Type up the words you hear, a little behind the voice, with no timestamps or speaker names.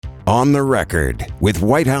On the Record with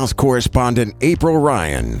White House correspondent April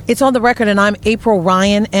Ryan. It's On the Record, and I'm April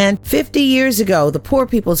Ryan. And 50 years ago, the Poor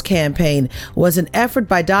People's Campaign was an effort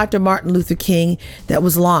by Dr. Martin Luther King that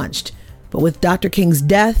was launched. But with Dr. King's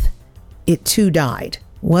death, it too died.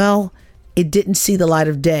 Well, it didn't see the light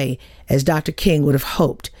of day as Dr. King would have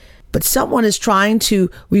hoped. But someone is trying to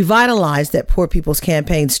revitalize that Poor People's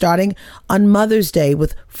Campaign starting on Mother's Day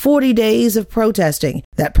with 40 days of protesting.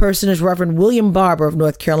 That person is Rev William Barber of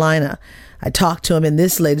North Carolina. I talked to him in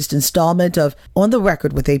this latest installment of On the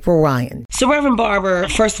Record with April Ryan. So, Rev Barber,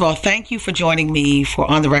 first of all, thank you for joining me for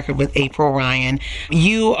On the Record with April Ryan.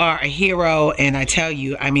 You are a hero, and I tell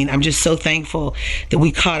you, I'm just so thankful that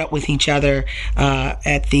we caught up with each other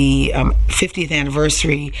at the 50th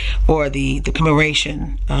anniversary, or the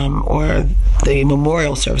commemoration, or the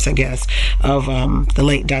memorial service, I guess, of the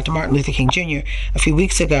late Dr. Martin Luther King Jr. a few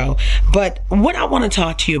weeks ago. But what I want to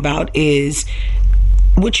talk to you about is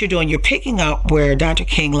what you're doing. You're picking up where Dr.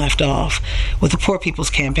 King left off with the Poor People's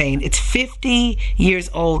Campaign. It's 50 years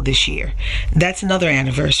old this year. That's another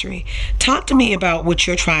anniversary. Talk to me about what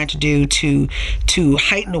you're trying to do to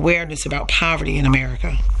heighten awareness about poverty in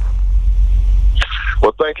America.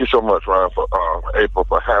 Well, thank you so much, Ryan, for April,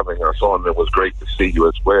 for having us on. It was great to see you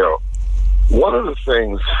as well. One of the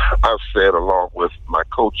things I've said, along with my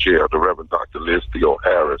co-chair, the Reverend Dr. Liz Theo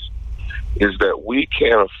Harris, is that we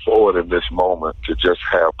can't afford in this moment to just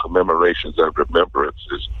have commemorations and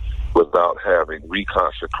remembrances without having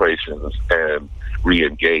reconsecrations and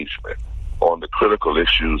re-engagement on the critical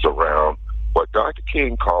issues around what Dr.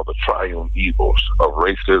 King called the triune evils of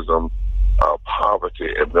racism,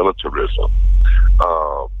 poverty, and militarism.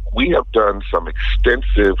 We have done some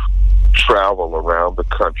extensive travel around the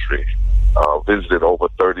country, visited over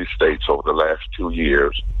 30 states over the last 2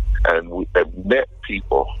 years, and we have met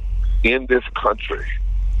people in this country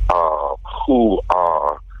who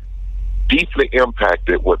are deeply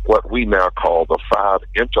impacted with what we now call the 5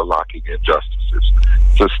 interlocking injustices.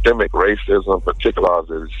 Systemic racism, particularly as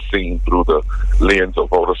it is seen through the lens of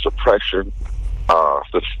voter suppression,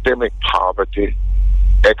 systemic poverty,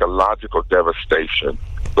 ecological devastation,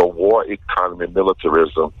 the war economy,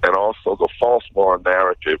 militarism, and also the false moral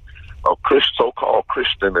narrative of so-called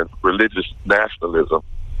Christian and religious nationalism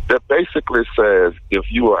that basically says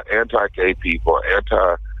if you are anti-gay people,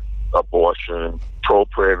 anti-abortion,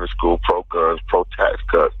 pro-prayer in the school, pro-guns, pro-tax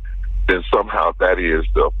cuts, then somehow that is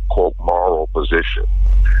the, quote, moral position.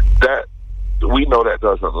 That, we know that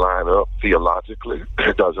doesn't line up theologically.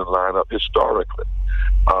 It doesn't line up historically.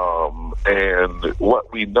 And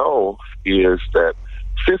what we know is that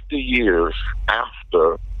 50 years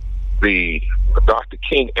after the Dr.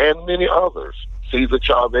 King and many others, Cesar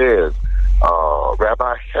Chavez,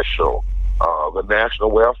 Rabbi Heschel, the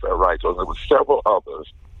National Welfare Rights, there were several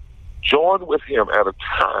others, joined with him at a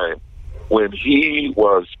time when he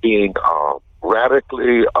was being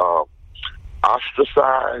radically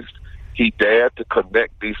ostracized. He dared to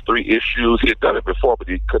connect these 3 issues. He had done it before, but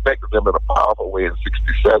he connected them in a powerful way in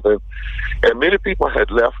 '67. And many people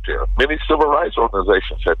had left him. Many civil rights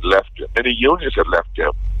organizations had left him. Many unions had left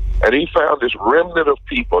him. And he found this remnant of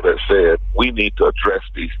people that said, we need to address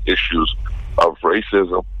these issues of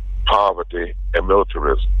racism, poverty, and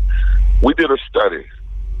militarism. We did a study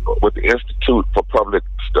with the Institute for Public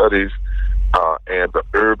Studies and the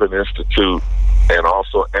Urban Institute, and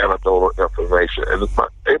also anecdotal information. And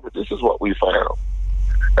this is what we found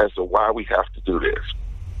as to why we have to do this,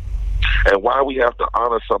 and why we have to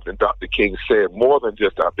honor something Dr. King said more than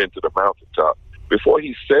just, I've been to the mountaintop. Before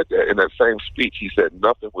he said that, in that same speech, he said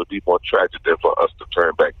nothing would be more tragic than for us to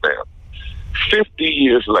turn back now. 50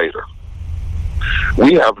 years later,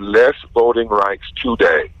 we have less voting rights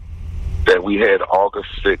today than we had August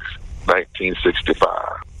 6, 1965,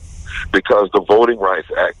 because the Voting Rights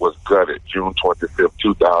Act was gutted June 25th,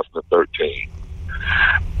 2013.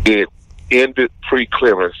 It ended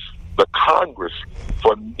pre-clearance. The Congress,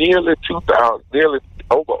 for nearly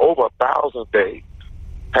over 1,000 days,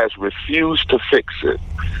 has refused to fix it,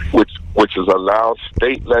 which has allowed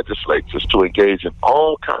state legislatures to engage in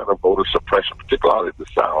all kind of voter suppression, particularly in the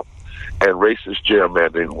South, and racist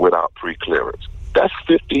gerrymandering without pre-clearance. That's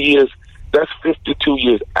 50 years. That's 52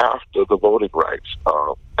 years after the Voting Rights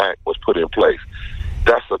Act was put in place.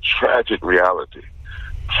 That's a tragic reality.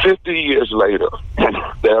 50 years later,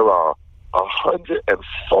 there are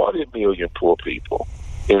 140 million poor people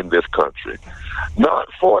in this country. Not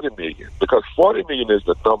 40 million, because 40 million is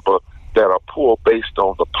the number that are poor based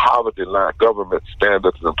on the poverty line, government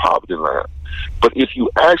standards and poverty line. But if you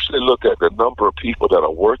actually look at the number of people that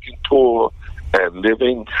are working poor and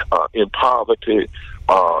living in poverty,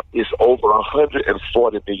 is over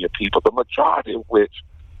 140 million people, the majority of which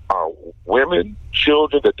are women,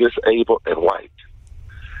 children, the disabled, and white.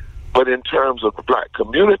 But in terms of the black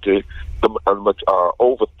community,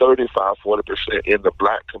 over 35-40% in the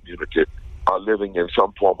black community are living in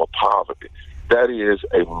some form of poverty. That is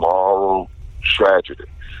a moral tragedy.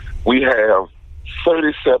 We have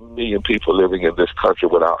 37 million people living in this country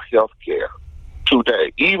without health care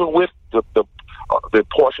today, even with the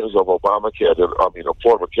portions of Obamacare,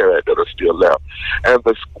 Affordable Care Act that are still left. And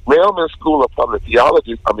the Mailman School of Public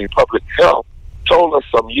Health told us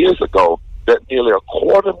some years ago that nearly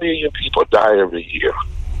 250,000 people die every year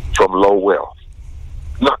from low wealth.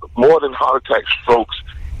 Not more than heart attacks, strokes,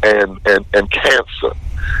 and cancer.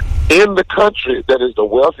 In the country that is the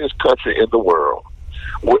wealthiest country in the world,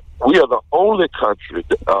 we are the only country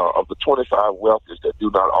of the 25 wealthiest that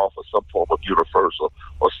do not offer some form of universal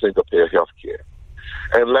or single-payer health care.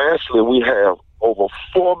 And lastly, we have over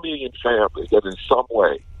 4 million families that in some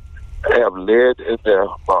way have lead in their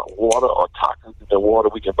water or toxins in their water.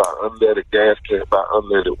 We can buy unleaded gas, can buy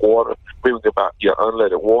unleaded water. We can buy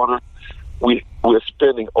unleaded water. We're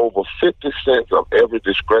spending over 50 cents of every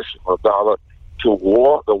discretionary dollar to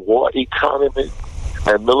the war economy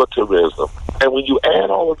and militarism. And when you add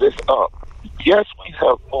all of this up, yes, we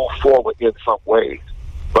have moved forward in some ways,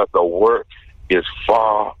 but the work is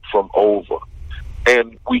far from over.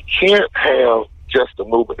 And we can't have just a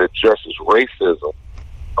movement that addresses racism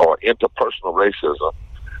or interpersonal racism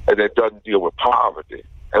and that doesn't deal with poverty.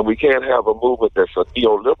 And we can't have a movement that's a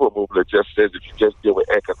neoliberal movement that just says if you just deal with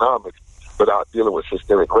economics without dealing with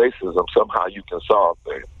systemic racism, somehow you can solve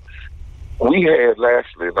things. We had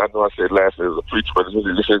lastly, and I know I said lastly as a preacher, but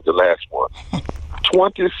this is the last one,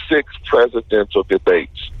 26 presidential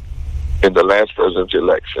debates in the last presidential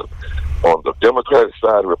election on the Democratic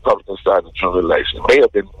side, the Republican side, the general election. It may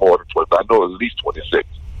have been more than 20, but I know at least 26.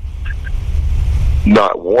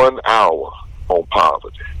 Not 1 hour on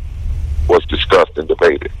poverty was discussed and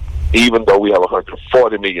debated. Even though we have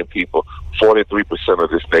 140 million people, 43% of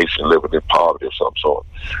this nation living in poverty of some sort.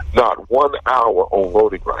 Not 1 hour on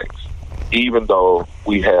voting rights, even though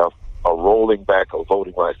we have a rolling back of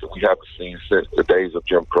voting rights that we haven't seen since the days of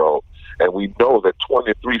Jim Crow. And we know that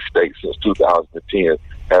 23 states since 2010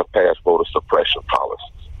 have passed voter suppression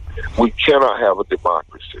policies. We cannot have a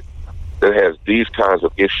democracy that has these kinds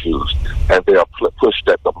of issues and they are pushed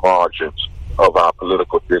at the margins of our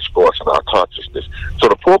political discourse and our consciousness. So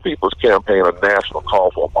the Poor People's Campaign, a national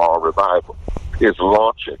call for moral revival, is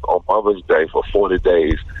launching on Mother's Day for 40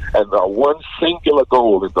 days. And our one singular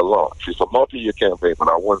goal in the launch, it's a multi-year campaign, but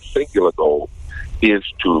our one singular goal is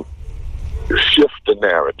to shift the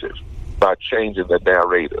narrative by changing the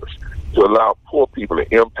narrators, to allow poor people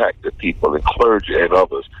and impacted people and clergy and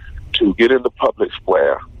others to get in the public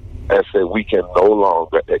square and say we can no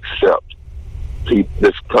longer accept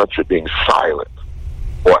this country being silent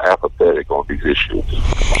or apathetic on these issues.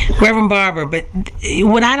 Reverend Barber, but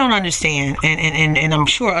what I don't understand, and I'm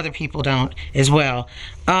sure other people don't as well,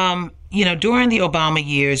 during the Obama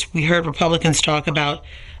years, we heard Republicans talk about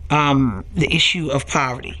the issue of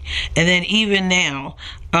poverty. And then even now,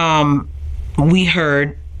 we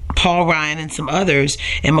heard Paul Ryan and some others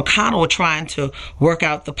and McConnell were trying to work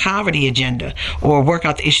out the poverty agenda or work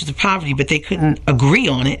out the issues of poverty, but they couldn't agree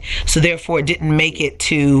on it. So therefore it didn't make it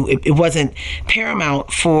it wasn't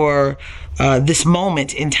paramount for this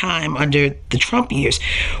moment in time under the Trump years.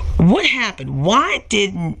 What happened? Why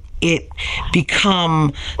didn't it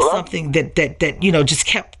become something that just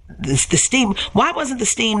kept the steam? Why wasn't the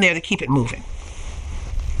steam there to keep it moving?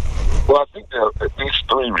 Well, I think there are at least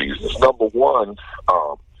three reasons. Number one,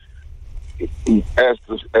 as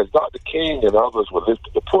Dr. King and others were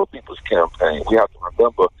lifting the Poor People's Campaign, we have to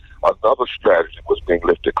remember another strategy was being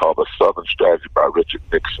lifted called the Southern Strategy by Richard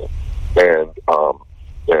Nixon and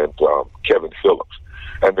Kevin Phillips.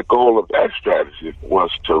 And the goal of that strategy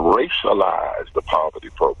was to racialize the poverty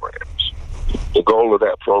programs. The goal of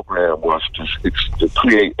that program was to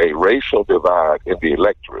create a racial divide in the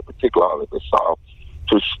electorate, particularly in the South,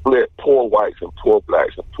 to split poor whites and poor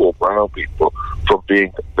blacks and poor brown people from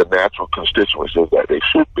being the natural constituencies that they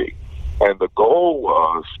should be. And the goal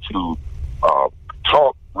was to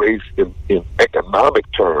talk race in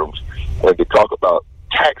economic terms and to talk about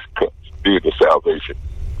tax cuts being the salvation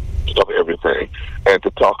of everything, and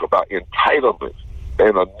to talk about entitlement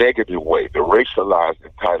in a negative way, to racialize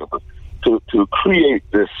entitlement, to create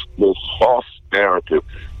this false narrative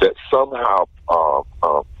that somehow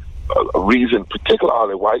a reason,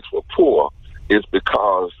 particularly whites were poor, is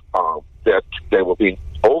because that they were being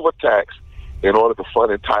overtaxed in order to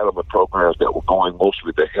fund entitlement programs that were going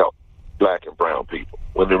mostly to help black and brown people,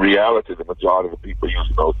 when in reality the majority of the people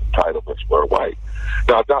using those entitlements were white.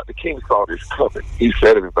 Now, Dr. King saw this coming. He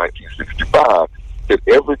said it in 1965 that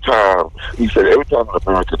every time in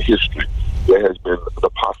American history there has been the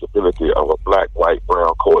possibility of a black, white,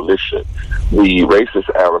 brown coalition, the racist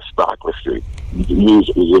aristocracy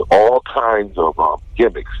uses all kinds of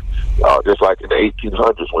gimmicks, just like in the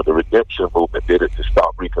 1800s when the redemption movement did it to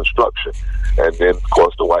stop Reconstruction. And then, of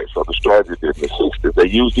course, the white Southern strategy did in the 60s. They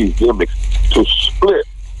used these gimmicks to split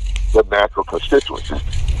the natural constituencies.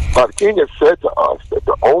 Dr. King has said to us that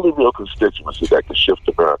the only real constituency that can shift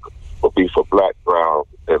America will be for black, brown,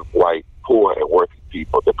 and white, poor, and working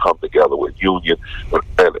people to come together with union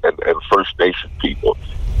and First Nation people.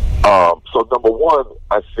 So number one,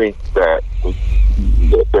 I think that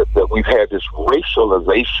we've had this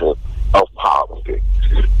racialization of poverty.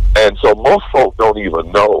 And so most folk don't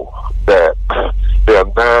even know that there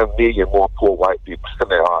are 9 million more poor white people than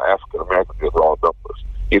there are African Americans in raw numbers,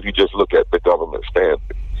 if you just look at the government standard.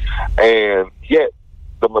 And yet,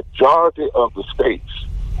 the majority of the states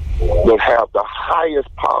that have the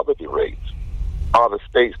highest poverty rates are the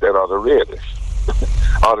states that are the reddest,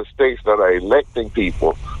 are the states that are electing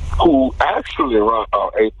people who actually,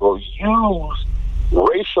 April, use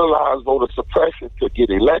racialized voter suppression to get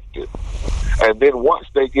elected. And then once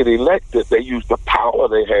they get elected, they use the power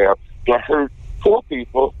they have to hurt poor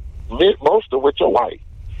people, most of which are white.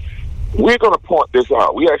 We're going to point this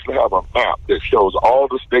out. We actually have a map that shows all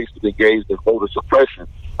the states that engaged in voter suppression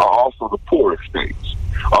are also the poorest states,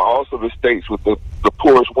 are also the states with the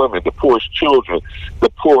poorest women, the poorest children, the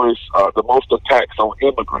poorest, the most attacks on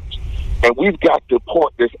immigrants. And we've got to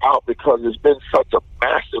point this out because there's been such a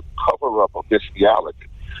massive cover-up of this reality.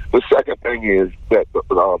 The second thing is that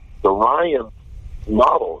the Ryan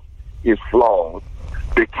model is flawed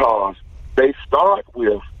because they start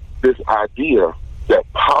with this idea that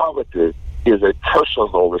poverty is a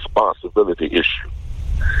personal responsibility issue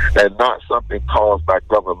and not something caused by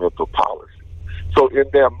governmental policy. So in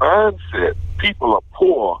their mindset, people are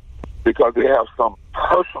poor because they have some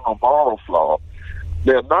personal moral flaw.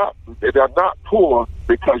 They're not poor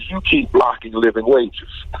because you keep blocking living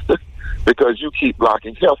wages, because you keep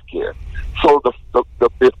blocking health care. So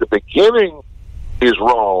if the beginning is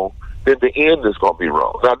wrong, then the end is going to be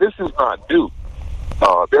wrong. Now, this is not new.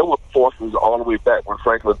 There were forces all the way back when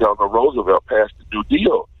Franklin Delano Roosevelt passed the New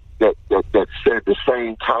Deal that said the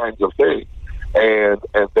same kinds of things, and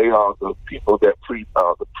they are the people that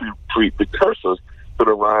precursors to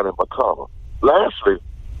the Ryan and McConnell. Lastly,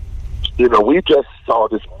 we just saw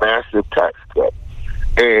this massive tax cut,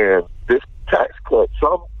 and this tax cut,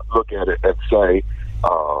 some look at it and say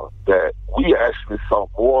that we actually saw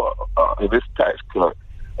more in this tax cut,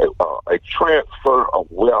 a transfer of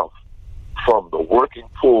wealth from the working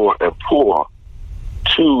poor and poor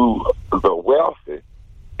to the wealthy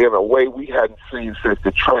in a way we hadn't seen since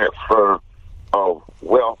the transfer of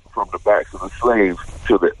wealth from the backs of the slaves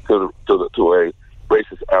to a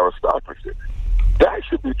racist aristocracy. That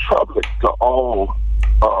should be troubling to all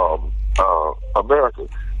Americans,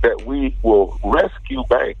 that we will rescue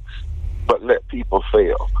banks but let people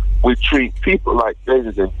fail. We treat people like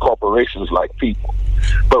babies and corporations like people.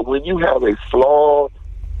 But when you have a flawed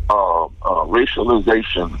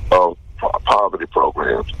racialization of poverty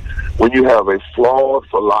programs, when you have a flawed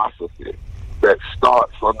philosophy that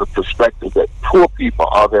starts from the perspective that poor people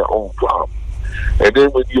are their own problem, and then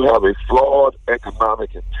when you have a flawed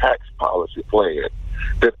economic and tax policy plan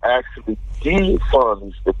that actually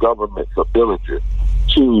defunds the government's ability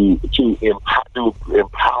to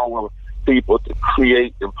empower people, to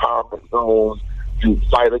create empowerment zones, you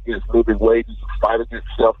fight against living wages, you fight against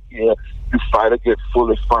self-care, you fight against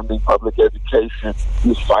fully funding public education,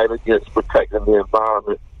 you fight against protecting the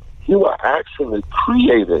environment. You are actually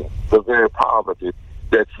creating the very poverty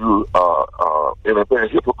that you, in a very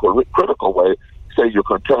hypocritical way, say you're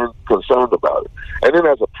concerned about it. And then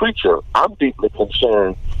as a preacher, I'm deeply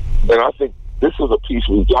concerned, and I think this is a piece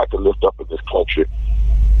we've got to lift up in this country,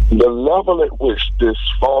 the level at which this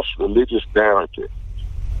false religious narrative,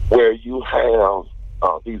 where you have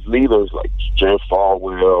these leaders like Jerry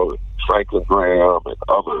Falwell, Franklin Graham, and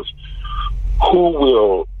others, who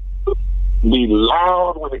will be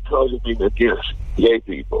loud when it comes to being against gay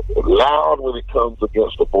people, loud when it comes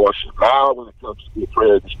against abortion, loud when it comes to be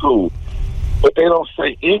afraid in school, but they don't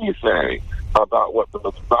say anything about what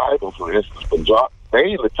the Bible, for instance,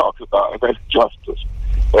 mainly talks about, and that's justice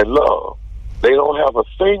and love. They don't have a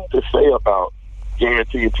thing to say about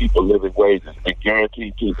guaranteeing people living wages and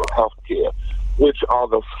guaranteeing people health care, which are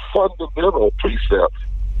the fundamental precepts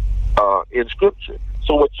in Scripture.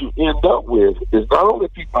 So what you end up with is not only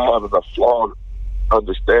people having a flawed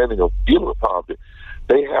understanding of dealing with poverty,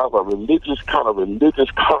 they have a religious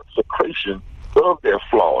consecration of their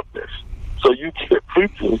flawedness. So you get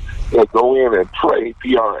preachers that go in and pray,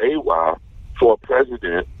 P-R-A-Y, for a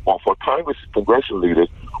president or for Congress, congressional leaders,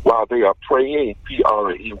 while they are praying,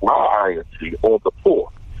 P-R-E-Y-I-N-G, on the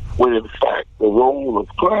poor. When in fact, the role of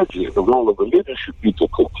clergy, the role of religion should be to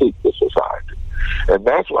critique the society. And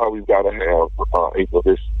that's why we've got to have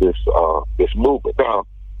this movement. Now,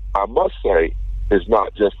 I must say, it's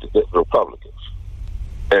not just the Republicans.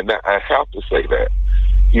 And I have to say that.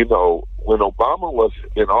 You know, when Obama was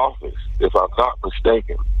in office, if I'm not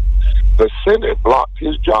mistaken, the Senate blocked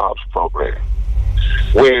his jobs program.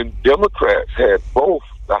 When Democrats had both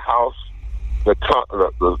the House, the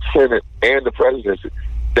Senate, and the presidency,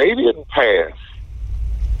 they didn't pass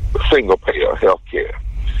single-payer health care.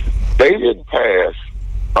 They didn't pass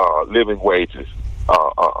living wages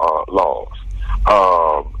laws.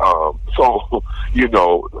 So, you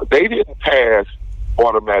know, they didn't pass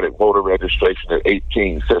automatic voter registration at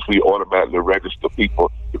 18, since we automatically register people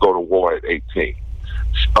to go to war at 18.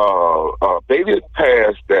 They didn't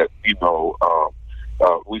pass that, you know,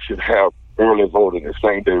 we should have early voting and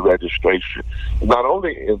same-day registration, not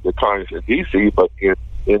only in the Congress in D.C., but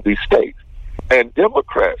in these states. And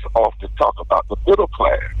Democrats often talk about the middle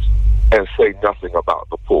class and say nothing about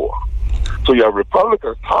the poor. So you have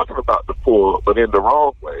Republicans talking about the poor, but in the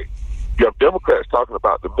wrong way. You have Democrats talking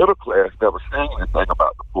about the middle class, never saying anything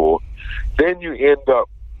about the poor. Then you end up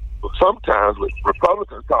sometimes with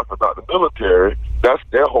Republicans talking about the military. That's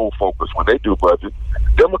their whole focus when they do budget.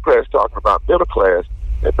 Democrats talking about middle class,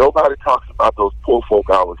 and nobody talks about those poor folk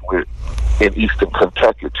I was with in eastern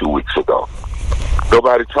Kentucky 2 weeks ago.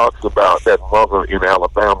 Nobody talks about that mother in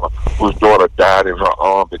Alabama whose daughter died in her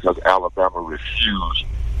arm because Alabama refused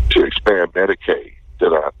to expand Medicaid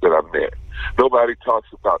that I met. Nobody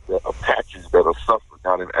talks about the Apaches that are suffering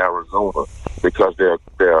down in Arizona because their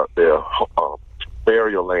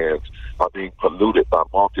burial lands are being polluted by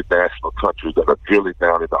multinational countries that are drilling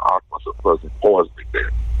down in the aquifers and poisoning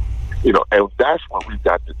them. You know, and that's what we've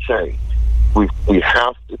got to change. We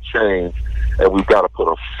have to change, and we've got to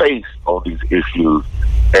put a face on these issues,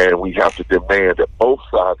 and we have to demand that both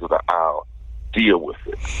sides of the aisle deal with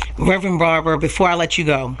it. Reverend Barber, before I let you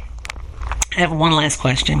go, I have one last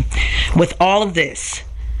question. With all of this,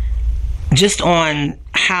 just on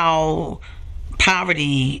how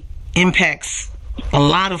poverty impacts a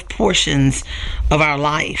lot of portions of our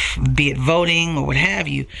life, be it voting or what have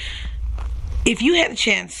you, if you had a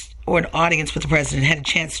chance, or an audience with the president had a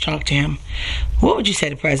chance to talk to him, what would you say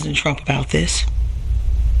to President Trump about this?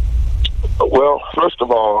 Well, first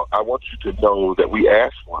of all, I want you to know that we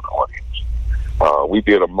asked for an audience. We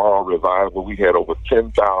did a moral revival. We had over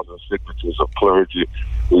 10,000 signatures of clergy.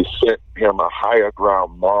 We set him a higher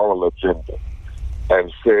ground moral agenda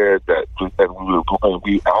and said that, and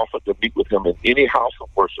we offered to meet with him in any house of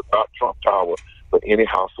worship, not Trump Tower, but any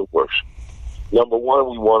house of worship. Number one,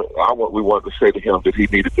 we wanted to say to him that he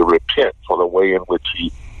needed to repent for the way in which he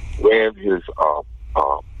ran his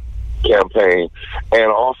campaign,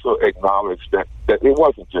 and also acknowledge that it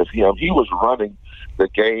wasn't just him. He was running the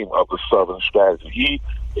game of the Southern strategy.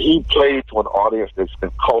 He played to an audience that's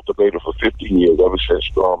been cultivated for 50 years, ever since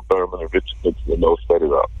Strom Thurmond and Richard Nixon and those set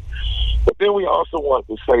it up. But then we also want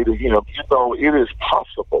to say to him, you know, it is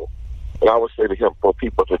possible, and I would say to him, for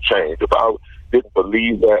people to change. If I didn't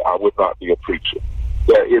believe that, I would not be a preacher.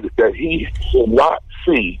 That he should not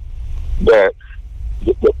see that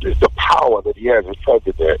the power that he has as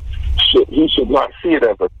president, he should not see it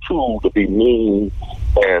as a tool to be mean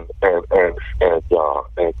and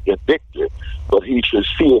vindictive, but he should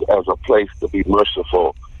see it as a place to be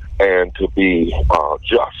merciful and to be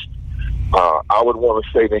just. I would want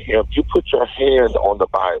to say to him, you put your hand on the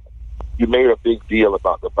Bible. You made a big deal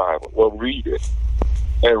about the Bible. Well, read it.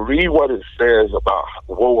 And read what it says about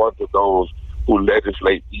woe unto those who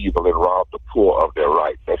legislate evil and rob the poor of their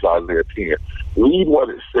rights, as I live here. Read what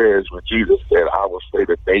it says when Jesus said, I will say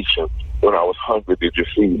to nations, when I was hungry, did you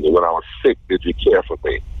feed me? When I was sick, did you care for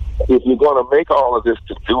me? If you're going to make all of this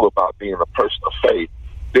to do about being a person of faith,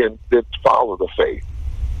 then follow the faith.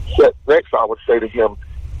 So next, I would say to him,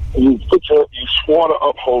 you swore to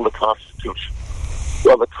uphold the Constitution.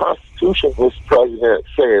 Well, the Constitution, this president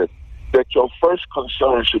says, that your first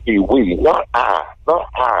concern should be we, not I,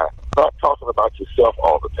 not talking about yourself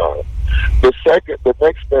all the time. The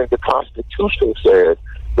next thing the Constitution says,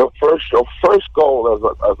 your first goal as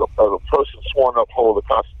a person sworn to uphold the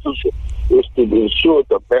Constitution is to ensure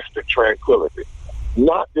domestic tranquility,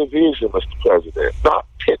 not division, Mr. President, not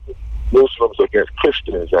pitting Muslims against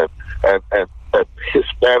Christians and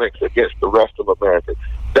Hispanics against the rest of America.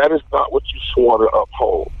 That is not what you swore to uphold.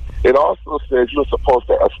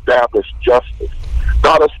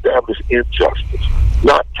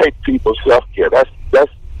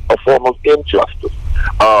 a form of injustice.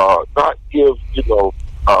 Not give,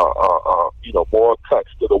 more cuts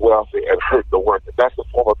to the wealthy and hurt the worker. That's a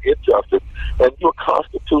form of injustice, and you're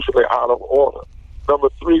constitutionally out of order. Number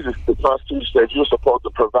 3, the Constitution says you're supposed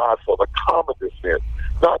to provide for the common defense,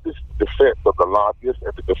 not just the defense of the lobbyists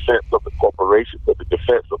and the defense of the corporations and the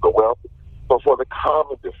defense of the wealthy, but for the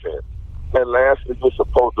common defense. And lastly, you're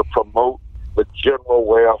supposed to promote the general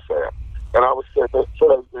welfare. And I would say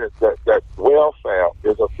that welfare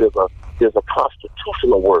is a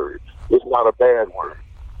constitutional word. It's not a bad word.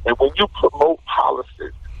 And when you promote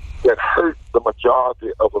policies that hurt the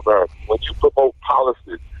majority of Americans, when you promote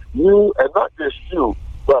policies, you, and not just you,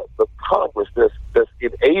 but the Congress that's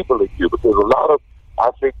enabling you, because I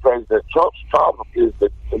think President Trump's problem is the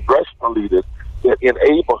congressional leaders that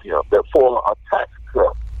enable him, that for a tax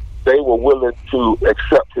cut, they were willing to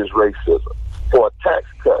accept his racism. For a tax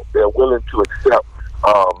cut, they're willing to accept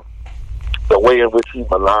the way in which he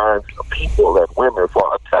maligns people and women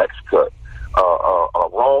for a tax cut, a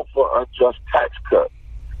wrongful, unjust tax cut.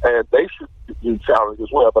 And they should be challenged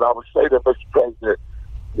as well. But I would say that, Mr. President,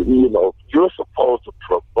 you're supposed to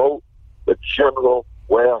promote the general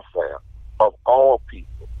welfare of all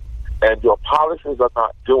people. And your policies are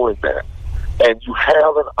not doing that. And you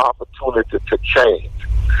have an opportunity to change,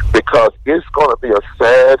 because it's going to be a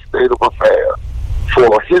sad state of affairs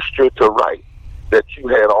for history to write that you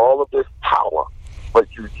had all of this power, but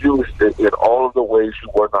you used it in all of the ways you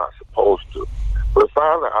were not supposed to. But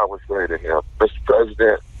finally, I would say to him, Mr.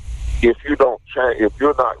 President, if you don't change, if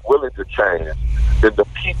you're not willing to change, then the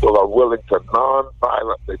people are willing to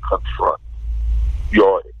non-violently confront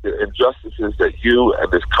the injustices that you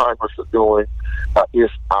and this Congress are doing.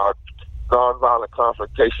 If our nonviolent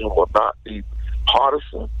confrontation will not be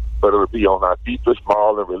partisan, but it will be on our deepest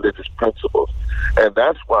moral and religious principles. And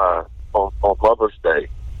that's why on Mother's Day,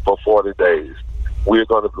 for 40 days, we're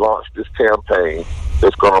going to launch this campaign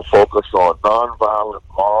that's going to focus on nonviolent,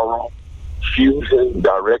 moral, fusion,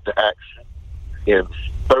 direct action in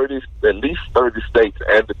at least 30 states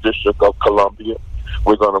and the District of Columbia.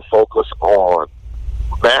 We're going to focus on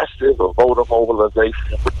massive voter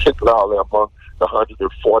mobilization, particularly among the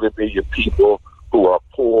 140 million people who are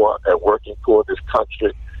poor and working poor in this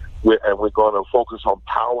country. And we're going to focus on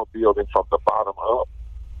power building from the bottom up.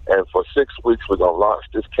 And for 6 weeks, we're going to launch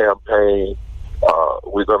this campaign.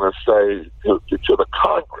 We're going to say to the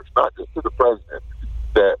Congress, not just to the president,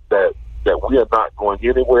 that we are not going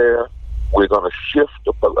anywhere. We're going to shift,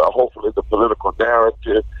 hopefully, the political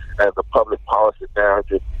narrative and the public policy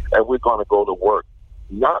narrative, and we're going to go to work.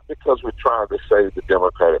 Not because we're trying to save the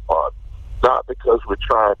Democratic Party, not because we're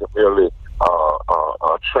trying to merely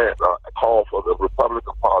call for the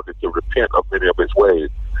Republican Party to repent of many of its ways,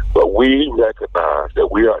 but we recognize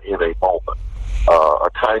that we are in a moment, a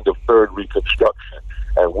kind of third reconstruction,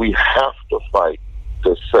 and we have to fight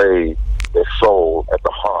to save the soul at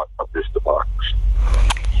the heart of this democracy.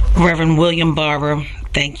 Reverend William Barber,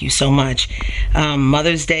 thank you so much.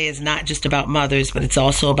 Mother's Day is not just about mothers, but it's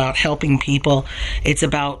also about helping people. It's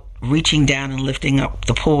about reaching down and lifting up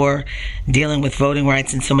the poor, dealing with voting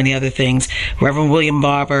rights and so many other things. Reverend William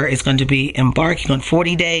Barber is going to be embarking on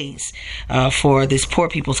 40 days for this Poor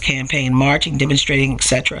People's Campaign, marching, demonstrating,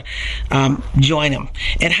 etc. Join him.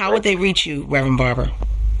 And how would they reach you, Reverend Barber?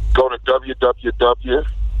 Go to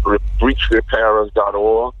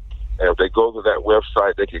www.breachrepairers.org. And if they go to that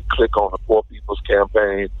website, they can click on the Poor People's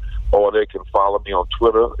Campaign, or they can follow me on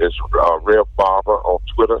Twitter. It's Rev Barber on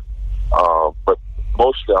Twitter. But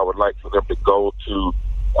mostly I would like for them to go to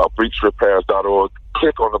breachrepairers.org,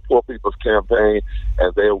 click on the Poor People's Campaign,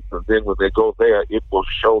 and then when they go there, it will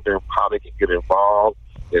show them how they can get involved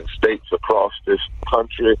in states across this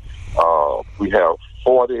country. We have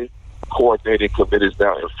 40 coordinating committees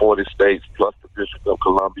now in 40 states, plus the District of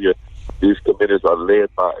Columbia. These committees are led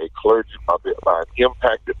by by an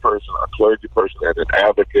impacted person, a clergy person, and an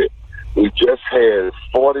advocate. We just had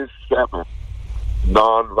 47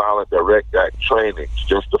 nonviolent direct act trainings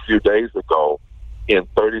just a few days ago in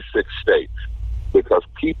 36 states, because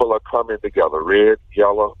people are coming together, red,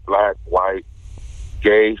 yellow, black, white,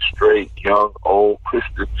 gay, straight, young, old,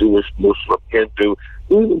 Christian, Jewish, Muslim, Hindu,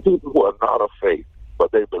 even people who are not of faith,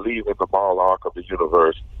 but they believe in the moral arc of the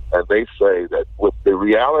universe. And they say that with the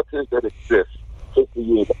realities that exist 50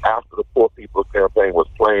 years after the Poor People's Campaign was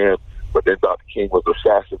planned, but then Dr. King was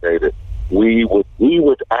assassinated, we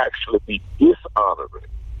would actually be dishonoring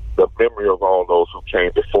the memory of all those who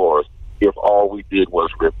came before us if all we did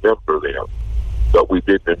was remember them, but we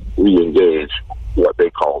didn't re-engage what they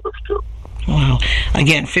called us to. Wow.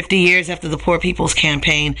 Again, 50 years after the Poor People's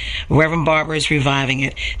Campaign, Reverend Barber is reviving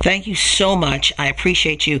it. Thank you so much. I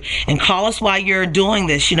appreciate you. And call us while you're doing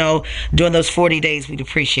this, during those 40 days. We'd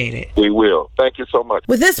appreciate it. We will. Thank you so much.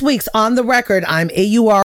 With this week's On the Record, I'm AUR